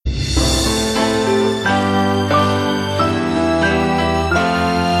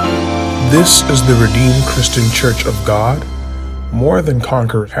This is the Redeemed Christian Church of God, More Than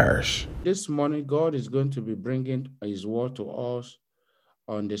Conqueror Parish. This morning, God is going to be bringing His word to us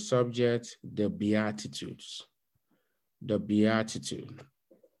on the subject, the Beatitudes. The Beatitude.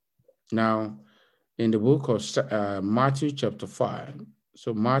 Now, in the book of Matthew chapter 5,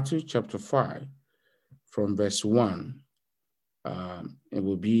 so Matthew chapter 5, from verse 1, it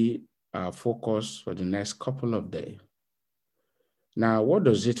will be our focus for the next couple of days. Now, what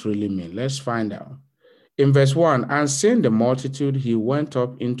does it really mean? Let's find out. In verse 1, and seeing the multitude, he went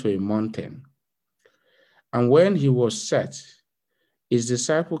up into a mountain. And when he was set, his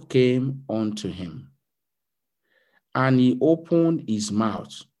disciple came unto him. And he opened his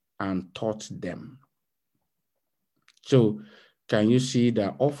mouth and taught them. So, can you see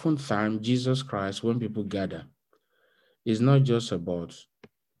that oftentimes Jesus Christ, when people gather, is not just about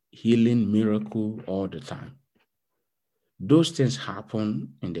healing miracle all the time. Those things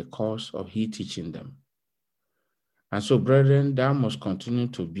happen in the course of he teaching them. And so, brethren, that must continue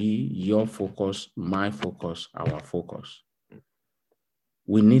to be your focus, my focus, our focus.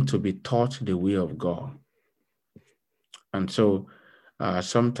 We need to be taught the way of God. And so,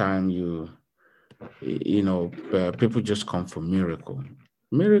 sometimes people just come for miracle.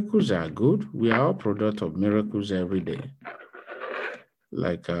 Miracles are good. We are all product of miracles every day.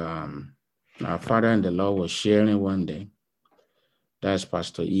 Like our father in the Lord was sharing one day. That's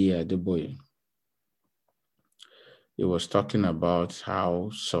Pastor E. Adeboye. He was talking about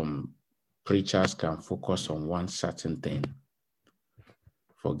how some preachers can focus on one certain thing,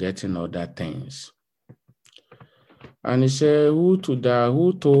 forgetting other things. And he said, who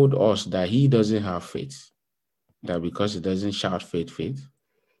told us that he doesn't have faith? That because he doesn't shout faith, faith?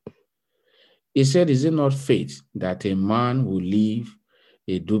 He said, is it not faith that a man will leave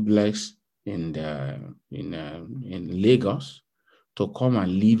a duplex in Lagos to come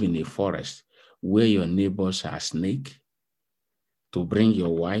and live in a forest where your neighbors are snakes, to bring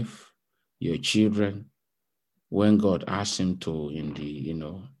your wife, your children, when God asked him to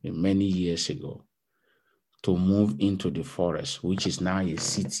in many years ago, to move into the forest, which is now a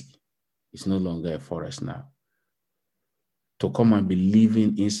city. It's no longer a forest now. To come and be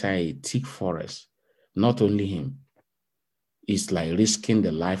living inside a thick forest. Not only him, it's like risking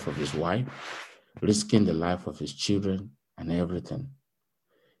the life of his wife, risking the life of his children and everything.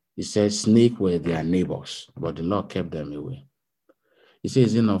 He said snakes were their neighbors, but the Lord kept them away. He says,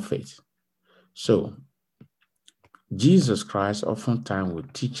 is it not faith? So, Jesus Christ oftentimes will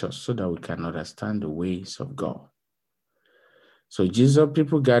teach us so that we can understand the ways of God. So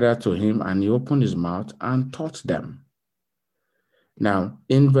people gathered to him and he opened his mouth and taught them. Now,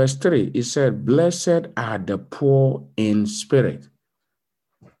 in verse 3, he said, blessed are the poor in spirit,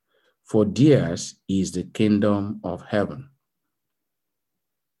 for theirs is the kingdom of heaven.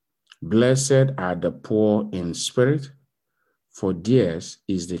 Blessed are the poor in spirit, for theirs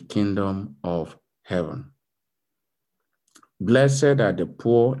is the kingdom of heaven. Blessed are the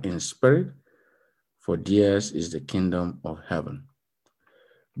poor in spirit, for theirs is the kingdom of heaven.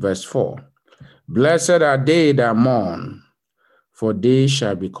 Verse 4, blessed are they that mourn, for they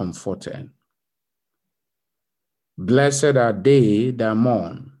shall be comforted. Blessed are they that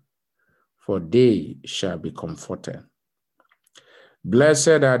mourn, for they shall be comforted.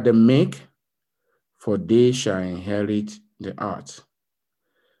 Blessed are the meek, for they shall inherit the earth.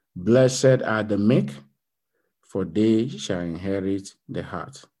 Blessed are the meek, for they shall inherit the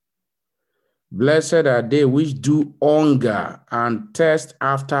earth. Blessed are they which do hunger and thirst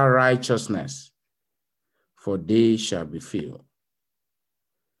after righteousness, for they shall be filled.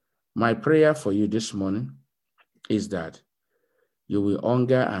 My prayer for you this morning is that you will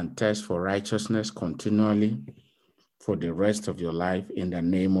hunger and thirst for righteousness continually for the rest of your life in the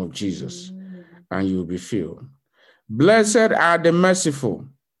name of Jesus, and you will be filled. Blessed are the merciful,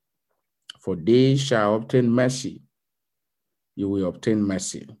 for they shall obtain mercy. You will obtain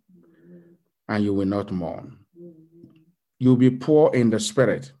mercy, and you will not mourn. You will be poor in the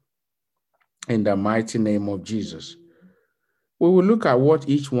spirit, in the mighty name of Jesus. We will look at what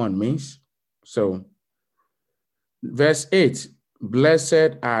each one means. So, verse 8,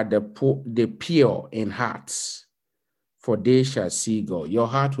 blessed are the pure in hearts, for they shall see God. Your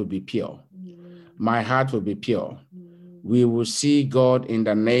heart will be pure. My heart will be pure. We will see God in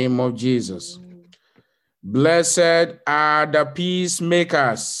the name of Jesus. Blessed are the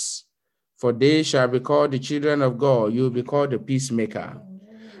peacemakers, for they shall be called the children of God. You will be called a peacemaker.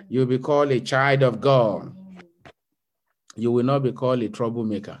 You will be called a child of God. You will not be called a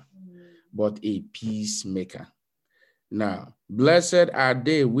troublemaker, but a peacemaker. Now, blessed are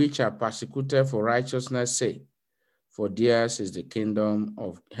they which are persecuted for righteousness' sake, for theirs is the kingdom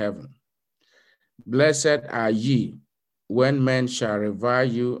of heaven. Blessed are ye when men shall revile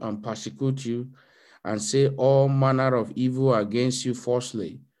you and persecute you and say all manner of evil against you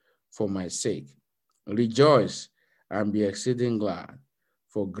falsely for my sake. Rejoice and be exceeding glad,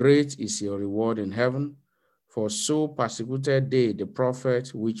 for great is your reward in heaven. For so persecuted they the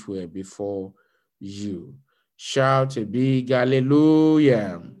prophets which were before you. Shout a big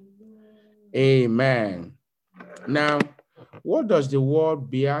hallelujah. Amen. Now, what does the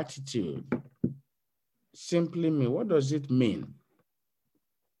word beatitude simply mean? What does it mean?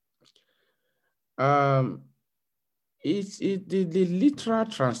 The literal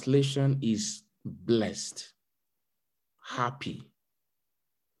translation is blessed, happy.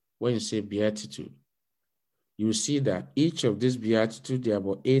 When you say beatitude, you see that each of these beatitudes, there are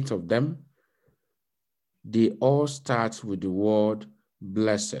about 8 of them. They all start with the word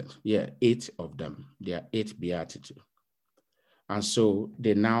blessed. Yeah, 8 of them. There are 8 beatitudes. And so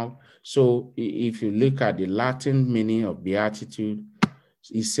if you look at the Latin meaning of beatitude,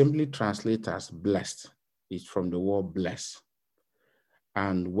 it simply translates as blessed. It's from the word bless.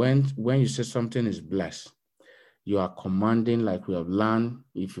 And when you say something is blessed, you are commanding, like we have learned,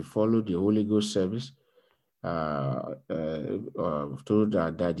 if you follow the Holy Ghost service, told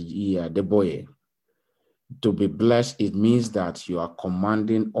the boy, to be blessed, it means that you are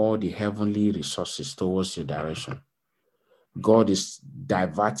commanding all the heavenly resources towards your direction. God is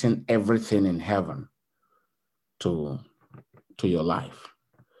diverting everything in heaven to your life.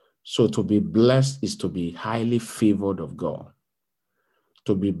 So to be blessed is to be highly favored of God.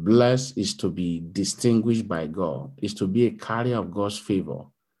 To be blessed is to be distinguished by God, is to be a carrier of God's favor,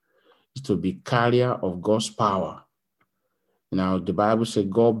 is to be carrier of God's power. Now, the Bible says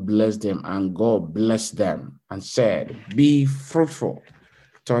God blessed them and God blessed them and said, be fruitful.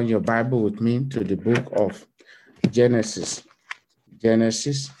 Turn your Bible with me to the book of Genesis.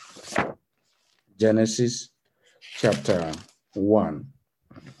 Genesis chapter 1.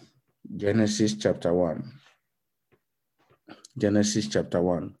 Genesis chapter 1. Genesis chapter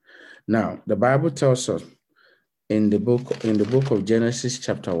 1. Now, the Bible tells us in the book of Genesis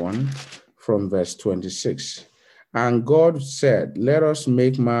chapter 1 from verse 26. And God said, let us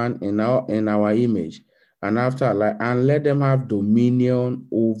make man in our image and after our life, and let them have dominion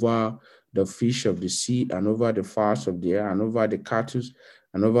over the fish of the sea and over the fowls of the air and over the cattle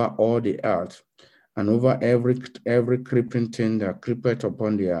and over all the earth and over every creeping thing that creepeth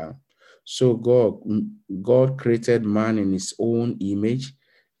upon the earth. So God created man in his own image.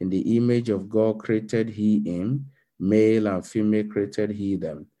 In the image of God created he him, male and female created he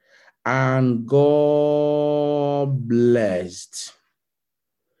them. And God blessed.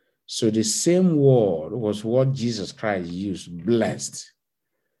 So the same word was what Jesus Christ used, blessed.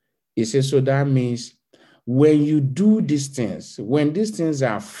 He says, so that means when you do these things, when these things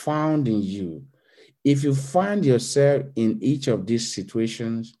are found in you, if you find yourself in each of these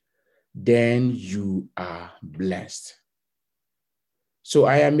situations, then you are blessed. So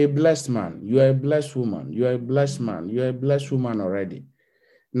I am a blessed man. You are a blessed woman. You are a blessed man. You are a blessed woman already.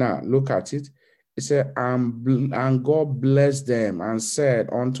 Now, look at it. It said, and God blessed them and said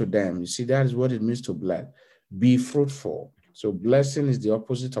unto them, you see, that is what it means to bless. Be fruitful. So blessing is the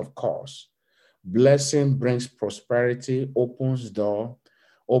opposite of curse. Blessing brings prosperity, opens door,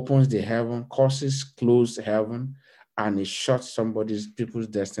 opens the heaven, curses close heaven, and it shuts people's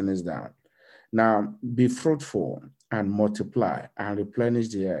destinies down. Now, be fruitful and multiply and replenish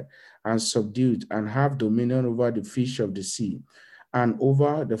the earth and subdue it and have dominion over the fish of the sea and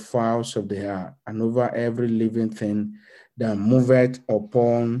over the fowls of the air and over every living thing that moveth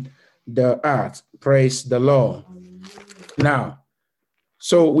upon the earth. Praise the Lord. Now,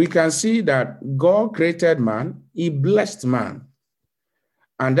 so we can see that God created man, he blessed man.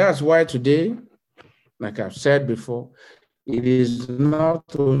 And that's why today, like I've said before, it is not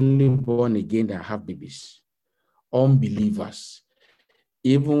only born again that have babies. Unbelievers,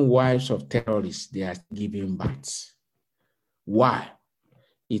 even wives of terrorists, they are giving birth. Why?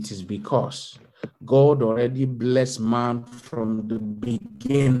 It is because God already blessed man from the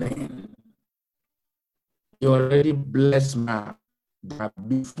beginning. He already blessed man that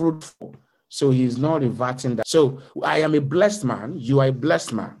be fruitful. So he's not reverting that. So I am a blessed man, you are a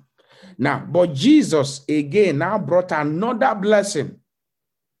blessed man. Now, but Jesus again now brought another blessing.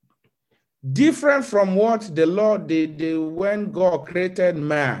 Different from what the Lord did when God created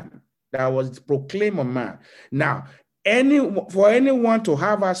man, that was proclaimed on man. Now, for anyone to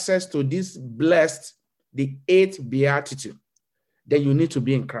have access to this blessed, the 8th beatitude, then you need to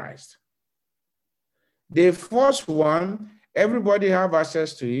be in Christ. The first one, everybody have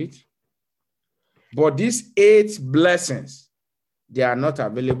access to it, but these 8 blessings, they are not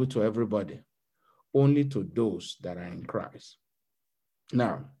available to everybody. only to those that are in Christ.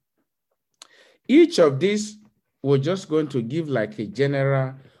 Now, each of these, we're just going to give like a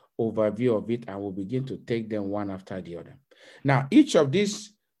general overview of it, and we'll begin to take them one after the other. Now, each of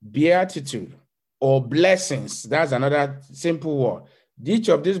these beatitude or blessings, that's another simple word. Each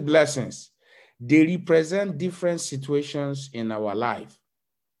of these blessings, they represent different situations in our life.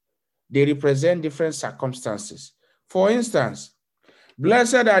 They represent different circumstances. For instance,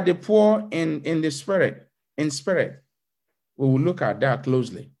 blessed are the poor in the spirit. In spirit, we will look at that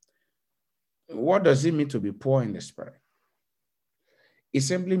closely. What does it mean to be poor in the spirit? It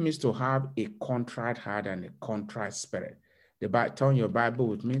simply means to have a contrite heart and a contrite spirit. Turn your Bible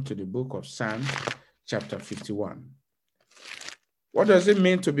with me to the book of Psalms, chapter 51. What does it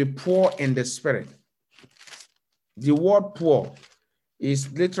mean to be poor in the spirit? The word poor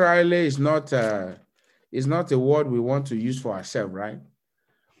is literally not a word we want to use for ourselves, right?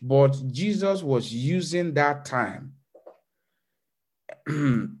 But Jesus was using that time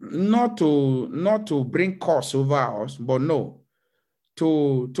not to bring curse over us, but no,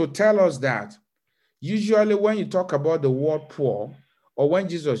 to tell us that usually when you talk about the word poor, or when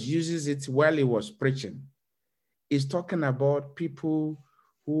Jesus uses it while he was preaching, he's talking about people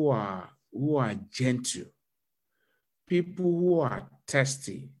who are gentle, people who are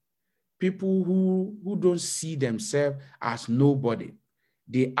thirsty, people who don't see themselves as nobody,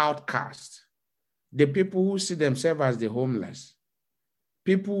 the outcast, the people who see themselves as the homeless,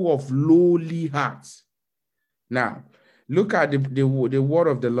 people of lowly hearts. Now, look at the word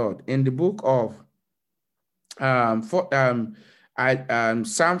of the Lord in the book of Psalm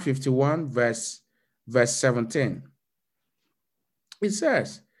 51, verse 17. It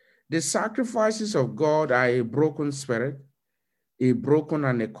says, the sacrifices of God are a broken spirit, a broken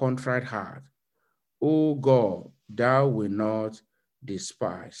and a contrite heart. O God, thou wilt not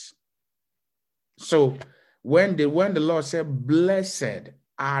despise. So when the Lord said, blessed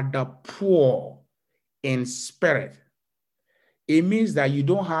are the poor in spirit, it means that you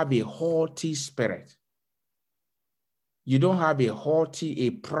don't have a haughty spirit. You don't have a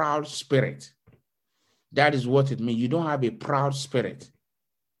proud spirit. That is what it means. You don't have a proud spirit.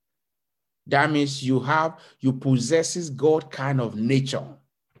 That means you possesses God kind of nature.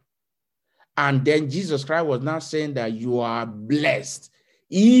 And then Jesus Christ was now saying that you are blessed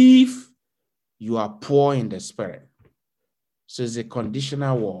if you are poor in the spirit. So it's a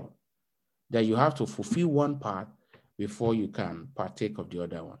conditional word that you have to fulfill one part before you can partake of the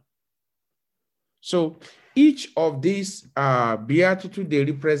other one. So each of these beatitudes, they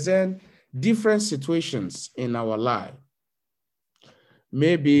represent different situations in our life.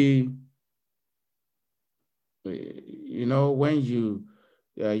 Maybe, when you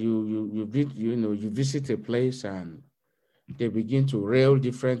visit a place and they begin to rail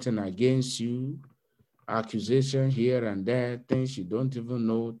different things against you, accusation here and there, things you don't even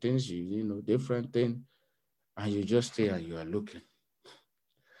know, things different things, and you just stay and you are looking.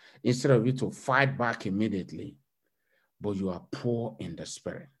 Instead of you to fight back immediately, but you are poor in the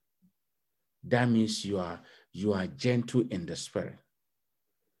spirit. That means you are gentle in the spirit.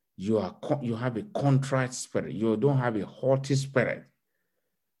 You have a contrite spirit. You don't have a haughty spirit.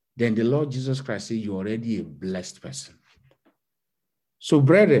 Then the Lord Jesus Christ said you're already a blessed person. So,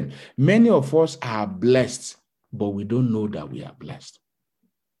 brethren, many of us are blessed, but we don't know that we are blessed.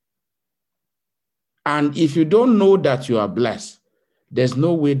 And if you don't know that you are blessed, there's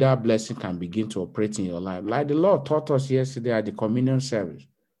no way that blessing can begin to operate in your life. Like the Lord taught us yesterday at the communion service,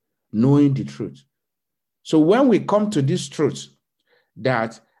 knowing the truth. So when we come to this truth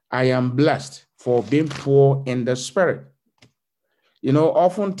that I am blessed for being poor in the spirit,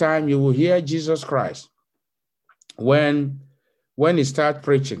 oftentimes you will hear Jesus Christ when he starts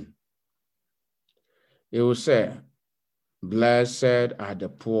preaching, he will say, blessed are the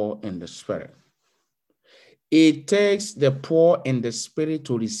poor in the spirit. It takes the poor in the spirit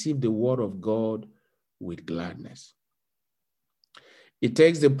to receive the word of God with gladness. It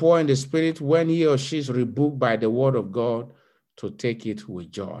takes the poor in the spirit when he or she is rebuked by the word of God to take it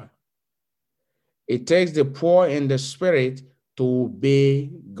with joy. It takes the poor in the spirit to obey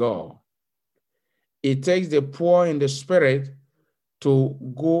God. It takes the poor in the spirit to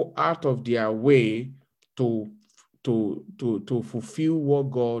go out of their way to fulfill what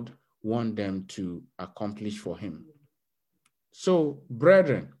God wants them to accomplish for him. So,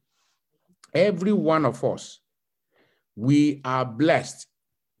 brethren, every one of us, we are blessed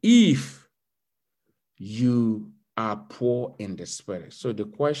if you are poor in the spirit. So the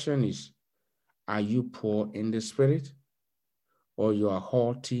question is, are you poor in the spirit? Or you are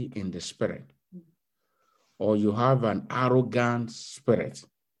haughty in the spirit? Or you have an arrogant spirit?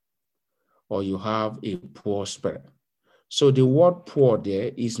 or you have a poor spirit. So the word poor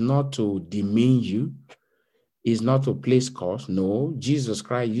there is not to demean you, is not to place curse. No, Jesus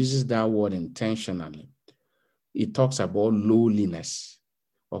Christ uses that word intentionally. It talks about lowliness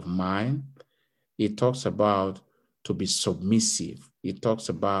of mind. It talks about to be submissive. It talks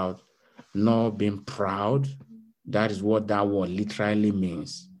about not being proud. That is what that word literally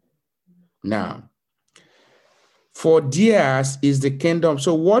means. Now, for theirs is the kingdom.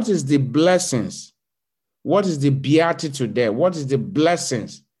 So what is the blessings? What is the beatitude there? What is the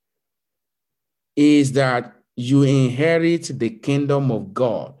blessings? Is that you inherit the kingdom of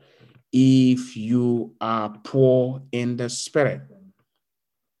God if you are poor in the spirit.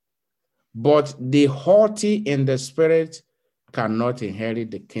 But the haughty in the spirit cannot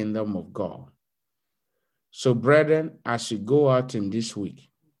inherit the kingdom of God. So, brethren, as you go out in this week,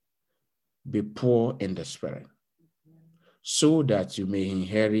 be poor in the spirit, so that you may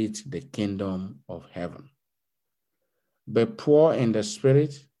inherit the kingdom of heaven. Be poor in the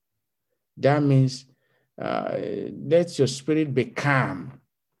spirit, that means let your spirit be calm,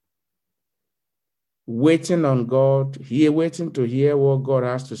 waiting on God, waiting to hear what God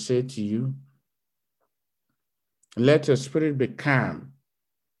has to say to you. Let your spirit be calm.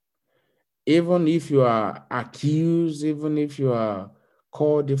 Even if you are accused, even if you are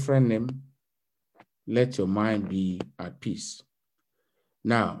called different name, let your mind be at peace.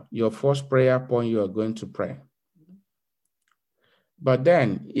 Now, your first prayer point, you are going to pray. But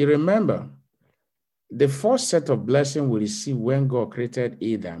then, you remember, the first set of blessing we receive when God created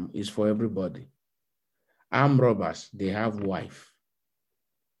Adam is for everybody. Armed robbers, they have wife.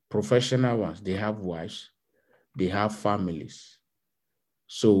 Professional ones, they have wives. They have families.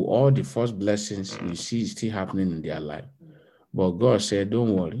 So all the first blessings you see is still happening in their life. But God said,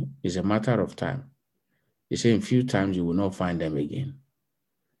 don't worry, it's a matter of time. He said, in a few times you will not find them again.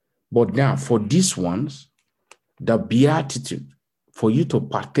 But now, for these ones, the beatitude, for you to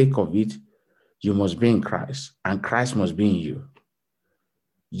partake of it, you must be in Christ, and Christ must be in you.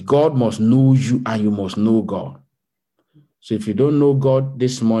 God must know you, and you must know God. So if you don't know God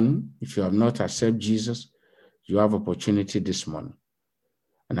this morning, if you have not accepted Jesus, you have opportunity this morning.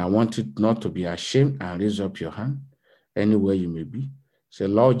 And I want you not to be ashamed and raise up your hand anywhere you may be. Say,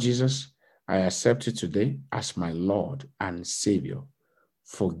 Lord Jesus, I accept you today as my Lord and Savior.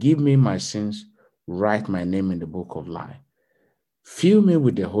 Forgive me my sins. Write my name in the book of life. Fill me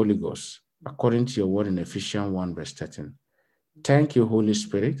with the Holy Ghost, according to your word in Ephesians 1, verse 13. Thank you, Holy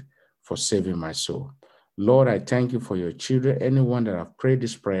Spirit, for saving my soul. Lord, I thank you for your children, anyone that have prayed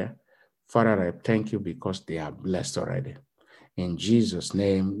this prayer. Father, I thank you because they are blessed already. In Jesus'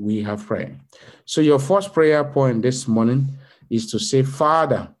 name, we have prayed. So your first prayer point this morning is to say,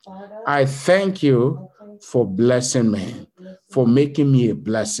 Father, I thank you for blessing me, for making me a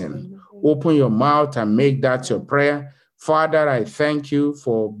blessing. Open your mouth and make that your prayer. Father, I thank you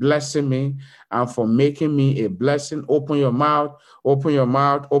for blessing me and for making me a blessing. Open your mouth, open your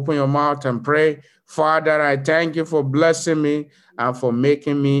mouth, open your mouth and pray. Father, I thank you for blessing me and for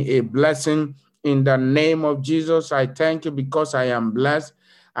making me a blessing. In the name of Jesus, I thank you because I am blessed.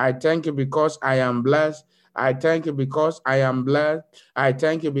 I thank you because I am blessed. I thank you because I am blessed. I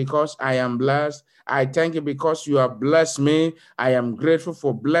thank you because I am blessed. I thank you because you have blessed me. I am grateful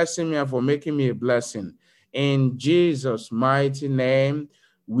for blessing me and for making me a blessing. In Jesus' mighty name,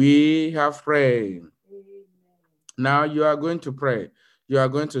 we have prayed. Now you are going to pray. You are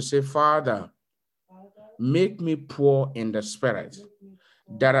going to say, Father, make me poor in the spirit,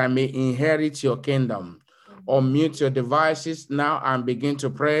 that I may inherit your kingdom. Unmute your devices now and begin to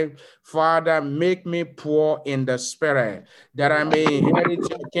pray. Father, make me poor in the spirit, that I may inherit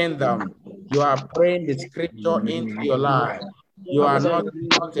your kingdom. You are praying the scripture into your life. You are not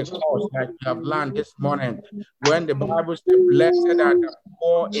a course like you have learned this morning. When the Bible says, blessed are the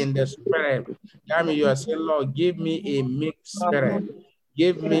poor in the spirit, that means you are saying, Lord, give me a mixed spirit.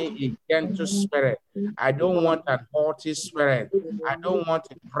 Give me a gentle spirit. I don't want an haughty spirit. I don't want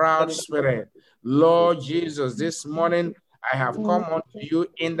a proud spirit. Lord Jesus, this morning I have come unto you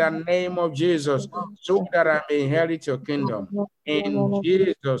in the name of Jesus, so that I may inherit your kingdom. In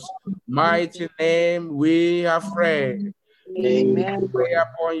Jesus' mighty name, we have prayed. Amen. Prayer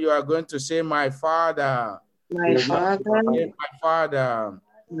point, you are going to say, my Father. My Father, My Father,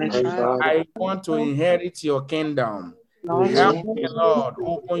 my Father, I want to inherit your kingdom. Help me, Lord.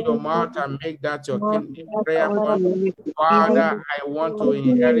 Open your mouth and make that your prayer point. Father, I want to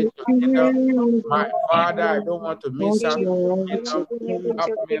inherit your kingdom. My Father, I don't want to miss out on your kingdom.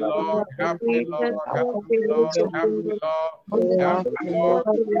 Help me, Lord. Help me, Lord. Help me, Lord. Help me, Lord. Help me, Lord.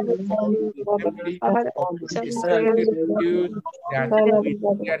 Before you simply or be simply refuse that we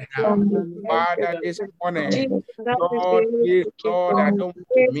get help. Father, this morning, Lord, please, Lord, I don't want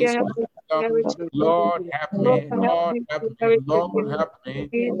to miss my kingdom. Lord, help me. Lord, help me. Lord, help me.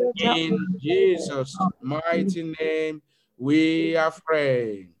 In Jesus' mighty name, we are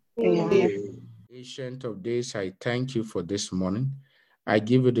praying. Ancient of days, I thank you for this morning. I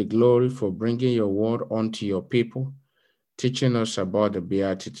give you the glory for bringing your word unto your people, teaching us about the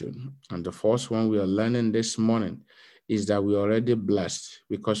Beatitude. And the first one we are learning this morning is that we are already blessed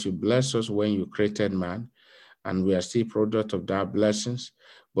because you blessed us when you created man, and we are still product of that blessings.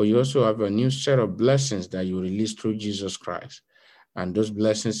 But you also have a new set of blessings that you release through Jesus Christ. And those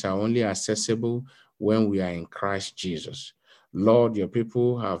blessings are only accessible when we are in Christ Jesus. Lord, your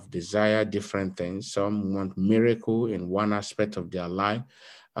people have desired different things. Some want miracle in one aspect of their life,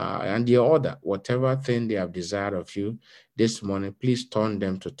 and the other, whatever thing they have desired of you this morning, please turn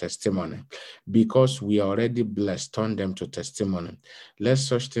them to testimony. Because we are already blessed, turn them to testimony. Let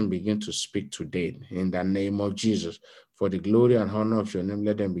such thing begin to speak today in the name of Jesus. For the glory and honor of your name,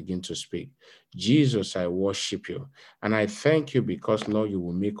 let them begin to speak. Jesus, I worship you. And I thank you because, Lord, you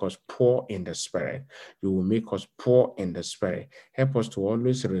will make us poor in the spirit. You will make us poor in the spirit. Help us to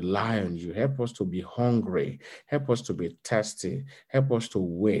always rely on you. Help us to be hungry. Help us to be thirsty. Help us to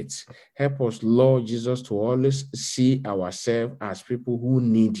wait. Help us, Lord Jesus, to always see ourselves as people who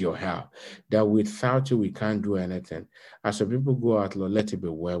need your help, that without you, we can't do anything. As the people go out, Lord, let it be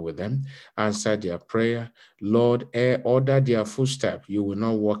well with them. Answer their prayer. Lord, order their footsteps. You will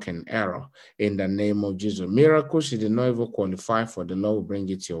not walk in error. In the name of Jesus. Miracles you did not even qualify for, the Lord will bring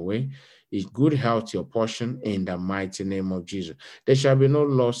it your way. Is good health your portion in the mighty name of Jesus. There shall be no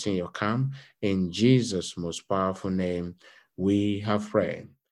loss in your camp. In Jesus' most powerful name, we have prayed.